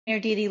Dee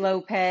Dee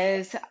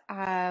Lopez.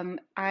 I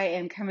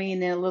am coming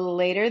in a little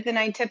later than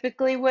I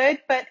typically would,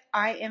 but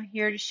I am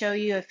here to show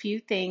you a few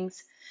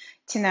things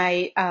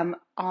tonight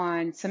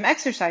on some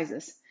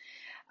exercises.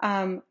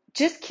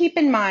 Just keep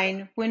in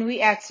mind when we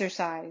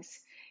exercise,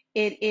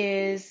 it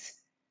is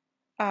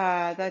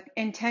the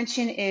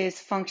intention is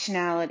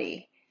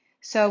functionality.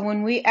 So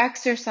when we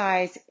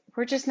exercise,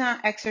 we're just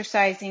not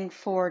exercising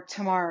for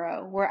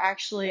tomorrow. We're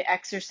actually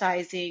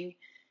exercising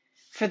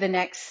for the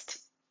next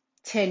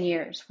 10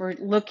 years. We're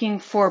looking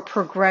for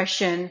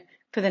progression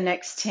for the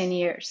next 10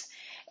 years.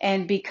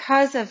 And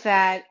because of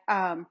that,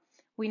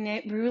 we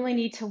really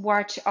need to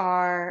watch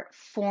our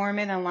form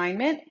and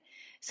alignment.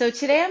 So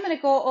today I'm going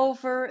to go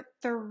over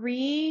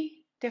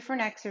 3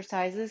 different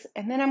exercises,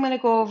 and then I'm going to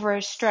go over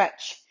a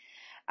stretch.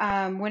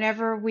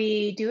 Whenever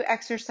we do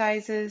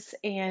exercises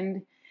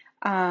and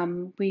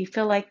we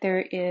feel like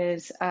there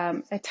is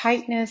a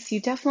tightness, you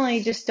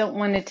definitely just don't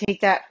want to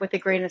take that with a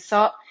grain of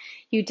salt.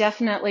 You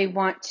definitely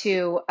want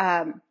to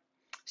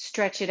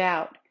stretch it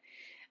out.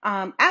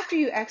 After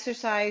you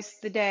exercise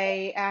the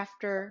day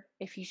after,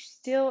 if you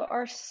still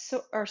are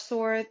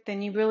sore,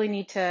 then you really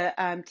need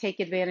to take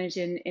advantage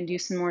and do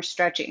some more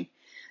stretching.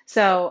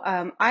 So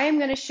I am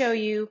going to show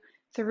you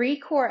 3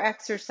 core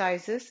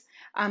exercises.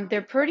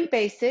 They're pretty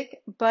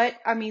basic, but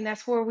I mean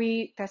that's where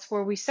we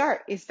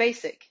start is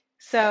basic.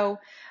 So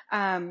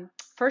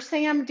first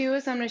thing I'm going to do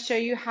is I'm going to show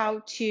you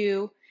how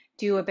to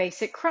do a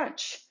basic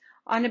crunch.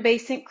 On a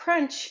basic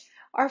crunch,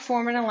 our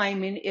form and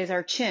alignment is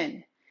our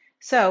chin.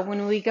 So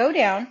when we go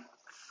down,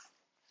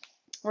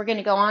 we're going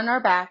to go on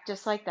our back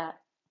just like that.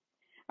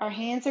 Our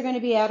hands are going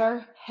to be at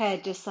our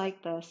head just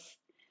like this.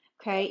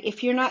 Okay,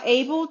 if you're not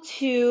able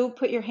to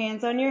put your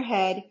hands on your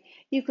head,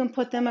 you can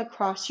put them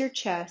across your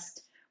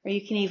chest, or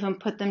you can even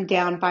put them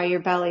down by your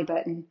belly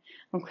button.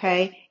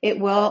 Okay, it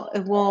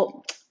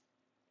will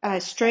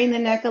strain the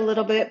neck a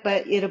little bit,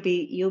 but you'll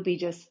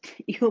be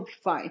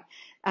fine.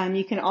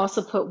 You can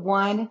also put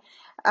one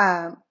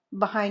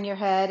behind your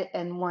head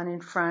and one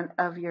in front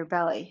of your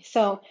belly.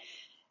 So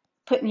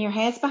putting your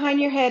hands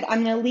behind your head,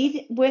 I'm going to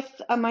lead with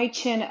my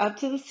chin up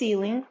to the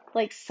ceiling,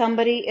 like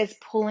somebody is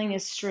pulling a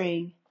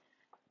string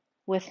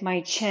with my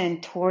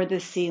chin toward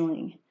the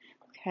ceiling.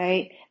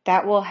 Okay,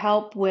 that will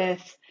help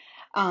with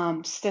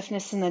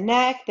stiffness in the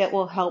neck. That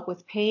will help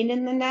with pain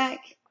in the neck.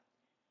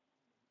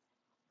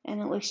 And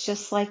it looks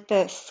just like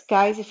this.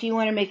 Guys, if you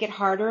want to make it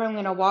harder, I'm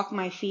going to walk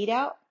my feet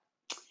out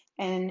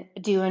and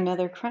do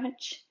another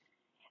crunch.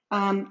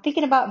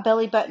 Thinking about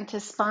belly button to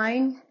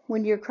spine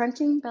when you're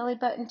crunching, belly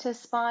button to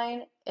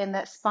spine, and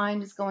that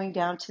spine is going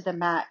down to the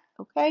mat,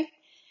 okay?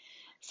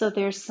 So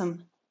there's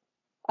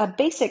a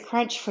basic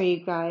crunch for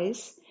you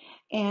guys.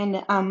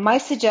 And my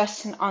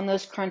suggestion on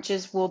those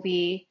crunches will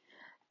be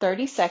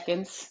 30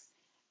 seconds,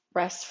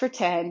 rest for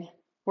 10,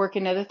 work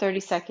another 30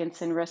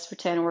 seconds, and rest for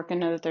 10, and work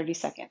another 30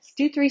 seconds.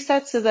 Do 3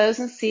 sets of those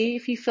and see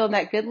if you feel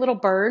that good little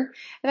burn.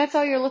 And that's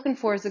all you're looking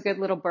for is a good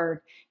little burn.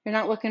 You're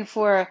not looking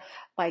for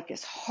like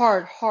this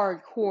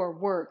hardcore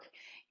work.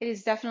 It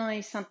is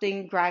definitely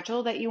something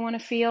gradual that you want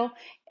to feel.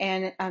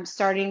 And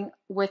starting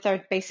with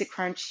our basic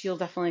crunch, you'll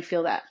definitely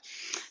feel that.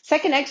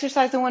 Second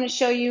exercise I want to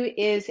show you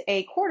is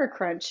a quarter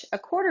crunch. A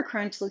quarter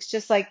crunch looks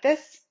just like this.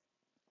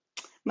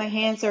 My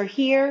hands are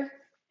here,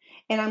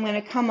 and I'm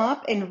going to come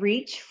up and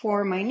reach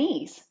for my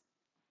knees.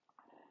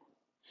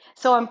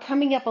 So I'm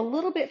coming up a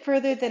little bit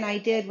further than I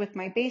did with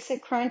my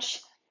basic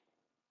crunch.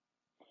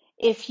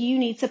 If you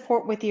need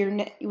support with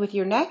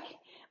your neck,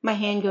 my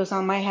hand goes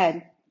on my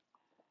head.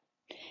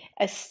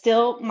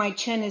 My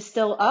chin is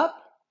still up.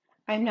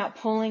 I'm not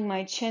pulling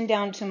my chin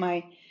down to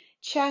my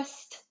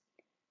chest,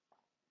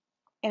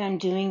 and I'm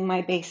doing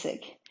my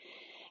basic.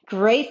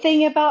 Great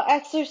thing about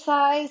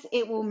exercise,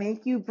 it will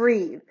make you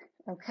breathe,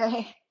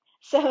 okay?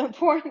 So the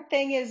important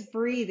thing is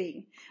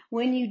breathing.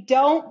 When you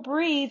don't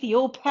breathe,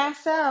 you'll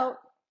pass out,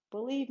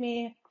 believe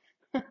me.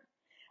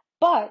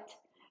 But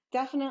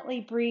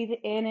definitely breathe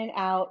in and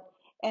out.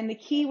 And the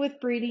key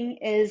with breathing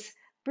is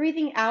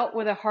breathing out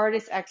where the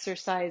hardest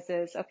exercise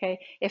is, okay?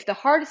 If the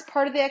hardest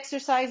part of the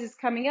exercise is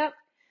coming up,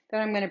 then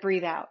I'm going to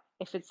breathe out.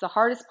 If it's the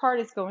hardest part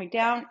is going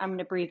down, I'm going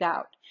to breathe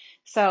out.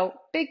 So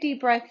big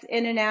deep breaths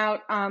in and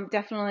out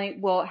definitely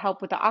will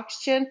help with the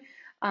oxygen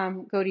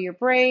go to your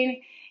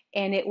brain,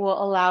 and it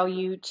will allow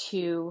you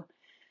to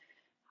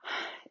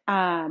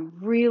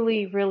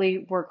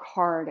really work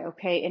hard,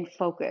 okay, and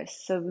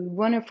focus. So we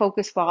want to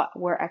focus while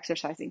we're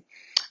exercising.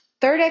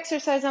 Third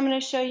exercise I'm going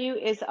to show you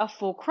is a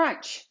full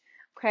crunch.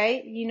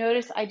 Okay, you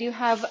notice I do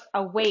have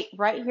a weight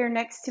right here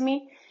next to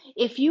me.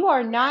 If you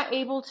are not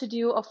able to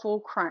do a full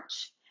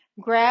crunch,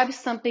 grab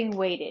something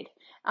weighted.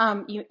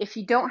 If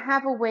you don't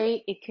have a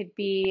weight, it could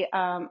be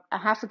a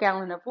half a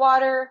gallon of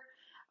water.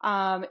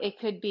 It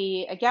could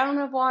be a gallon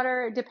of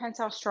water. It depends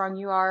how strong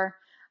you are,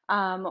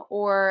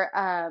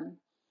 or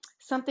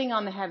something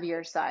on the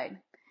heavier side.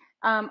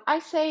 I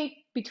say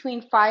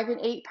between 5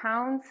 and 8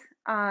 pounds,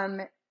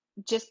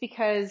 just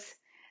because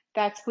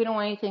we don't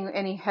want anything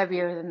any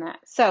heavier than that.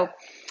 So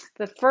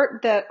I'm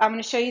going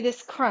to show you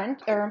this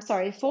crunch, or I'm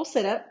sorry, full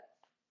sit up.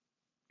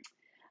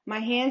 My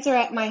hands are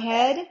at my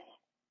head.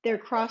 They're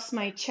across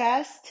my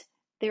chest.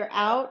 They're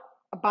out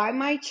by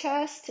my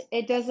chest.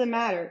 It doesn't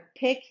matter.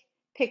 Pick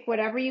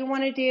whatever you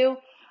want to do.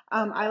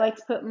 I like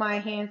to put my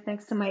hands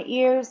next to my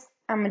ears.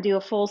 I'm going to do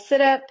a full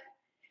sit-up.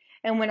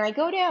 And when I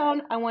go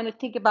down, I want to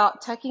think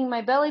about tucking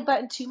my belly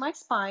button to my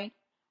spine,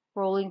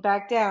 rolling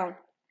back down.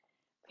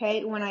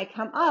 Okay, when I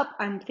come up,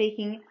 I'm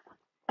taking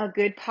a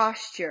good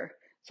posture.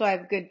 So I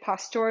have good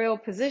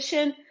postural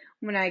position.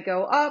 When I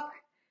go up,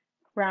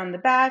 round the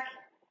back,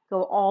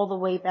 go all the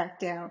way back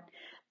down.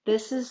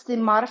 This is the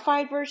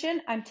modified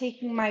version. I'm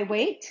taking my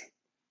weight.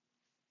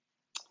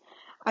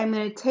 I'm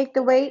going to take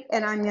the weight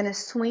and I'm going to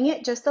swing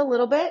it just a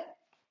little bit.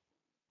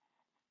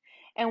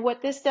 And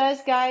what this does,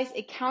 guys,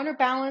 it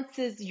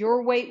counterbalances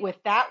your weight with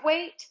that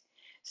weight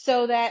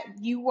so that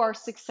you are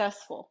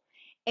successful.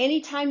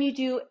 Anytime you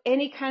do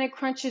any kind of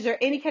crunches or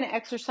any kind of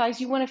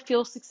exercise, you want to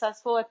feel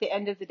successful at the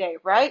end of the day,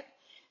 right?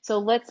 So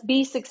let's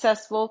be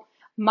successful,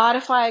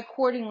 modify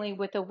accordingly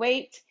with the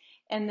weight,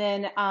 and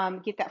then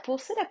get that full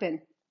sit-up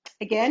in.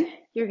 Again,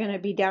 you're going to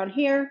be down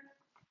here,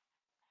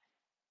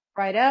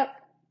 right up,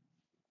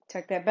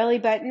 tuck that belly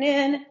button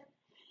in.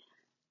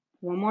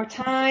 One more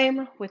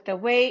time with the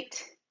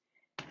weight.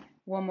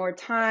 One more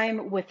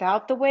time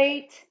without the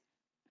weight.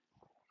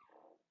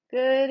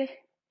 Good.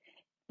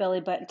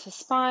 Belly button to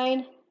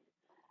spine.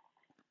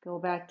 Go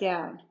back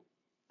down.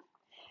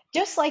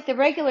 Just like the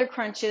regular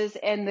crunches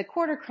and the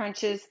quarter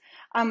crunches,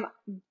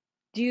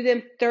 do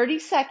them 30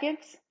 seconds.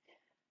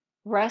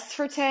 Rest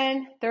for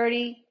 10,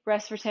 30,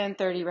 rest for 10,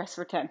 30, rest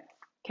for 10.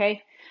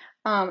 Okay?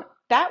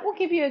 That will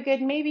give you a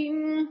good maybe,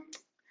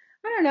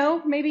 I don't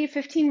know, maybe a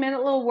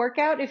 15-minute little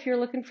workout if you're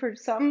looking for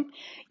something.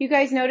 You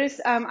guys notice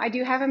I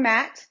do have a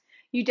mat.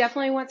 You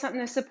definitely want something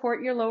to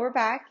support your lower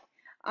back.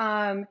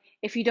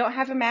 If you don't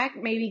have a mat,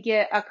 maybe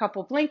get a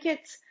couple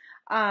blankets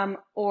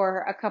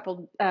or a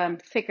couple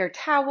thicker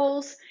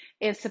towels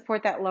and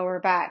support that lower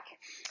back.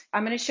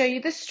 I'm going to show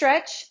you the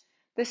stretch.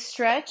 The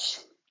stretch,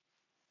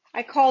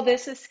 I call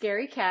this a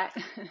scary cat.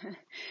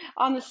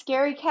 On the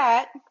scary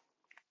cat,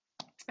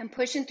 I'm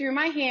pushing through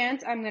my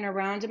hands. I'm going to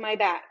round to my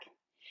back.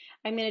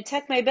 I'm going to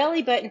tuck my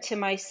belly button to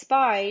my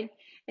spine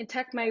and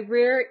tuck my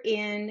rear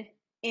end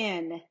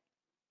in. Does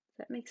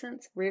that make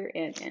sense? Rear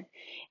end in.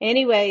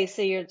 Anyway,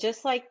 so you're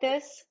just like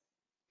this.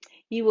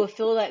 You will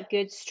feel that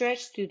good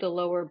stretch through the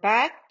lower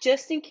back,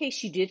 just in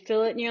case you did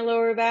feel it in your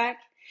lower back.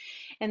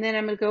 And then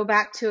I'm going to go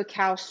back to a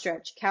cow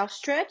stretch. Cow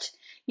stretch,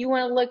 you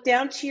want to look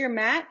down to your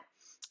mat.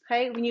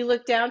 Okay, when you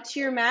look down to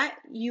your mat,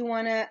 you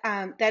want to,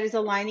 that is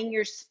aligning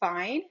your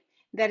spine.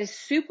 That is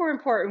super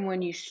important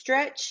when you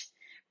stretch.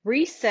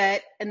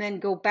 Reset, and then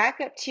go back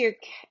up to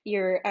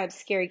your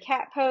scary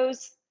cat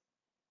pose.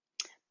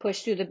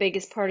 Push through the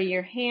biggest part of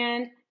your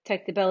hand.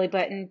 Tuck the belly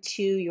button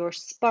to your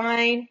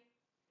spine.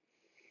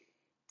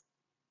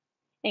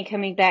 And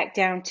coming back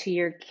down to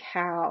your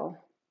cow.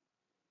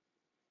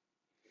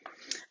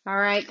 All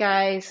right,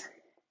 guys.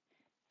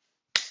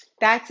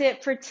 That's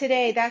it for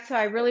today. That's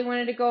why I really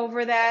wanted to go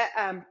over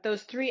that.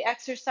 Those 3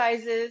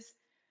 exercises.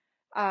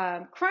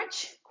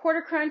 Crunch,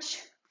 quarter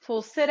crunch,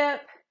 full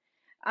sit-up.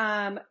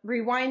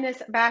 Rewind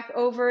this back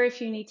over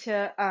if you need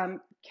to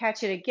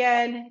catch it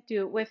again.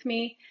 Do it with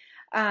me.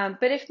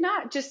 But if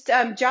not, just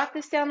jot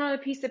this down on a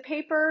piece of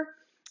paper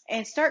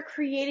and start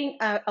creating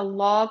a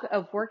log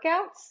of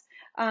workouts.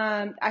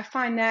 I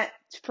find that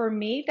for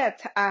me,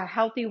 that's a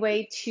healthy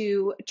way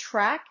to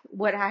track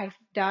what I've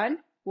done,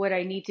 what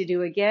I need to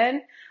do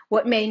again,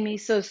 what made me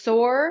so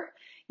sore,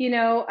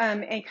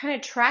 and kind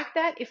of track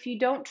that. If you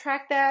don't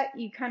track that,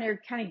 you kind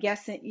of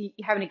guessing, you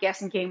having a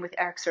guessing game with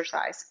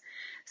exercise.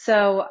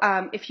 So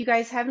if you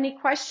guys have any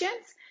questions,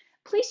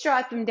 please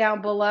drop them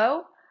down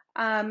below.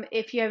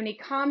 If you have any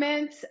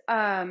comments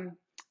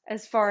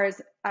as far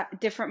as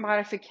different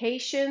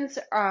modifications,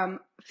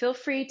 feel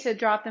free to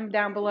drop them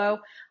down below.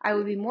 I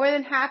would be more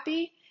than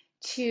happy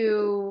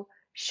to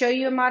show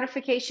you a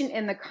modification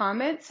in the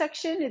comment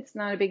section. It's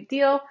not a big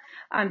deal.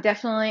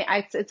 Definitely,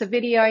 it's a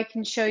video I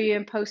can show you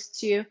and post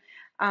to you.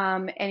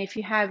 And if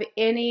you have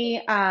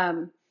any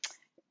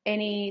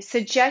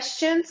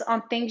suggestions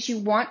on things you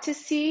want to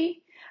see,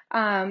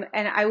 and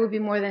I would be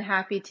more than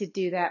happy to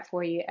do that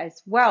for you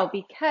as well,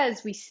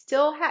 because we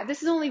still have,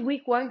 this is only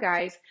week 1,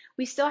 guys.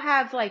 We still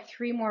have like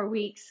 3 more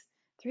weeks,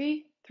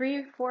 three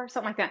or 4,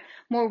 something like that,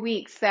 more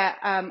weeks that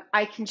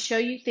I can show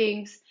you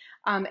things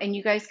and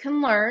you guys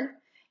can learn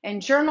and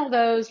journal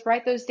those,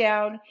 write those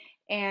down,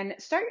 and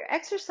start your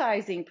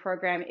exercising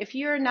program. If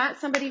you're not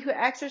somebody who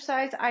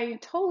exercises, I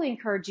totally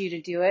encourage you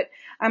to do it.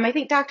 I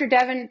think Dr.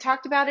 Devin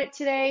talked about it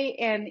today,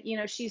 and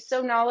she's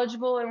so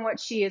knowledgeable in what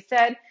she has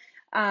said.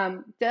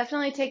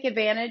 Definitely take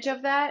advantage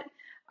of that.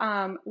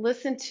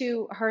 Listen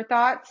to her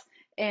thoughts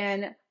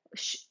and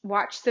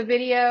watch the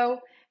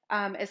video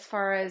as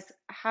far as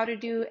how to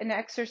do an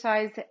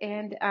exercise,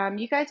 and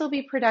you guys will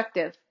be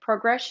productive.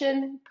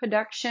 Progression,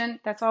 production,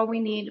 that's all we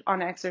need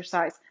on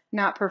exercise,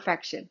 not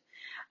perfection.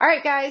 All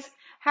right, guys,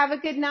 have a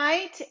good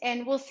night,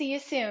 and we'll see you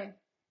soon.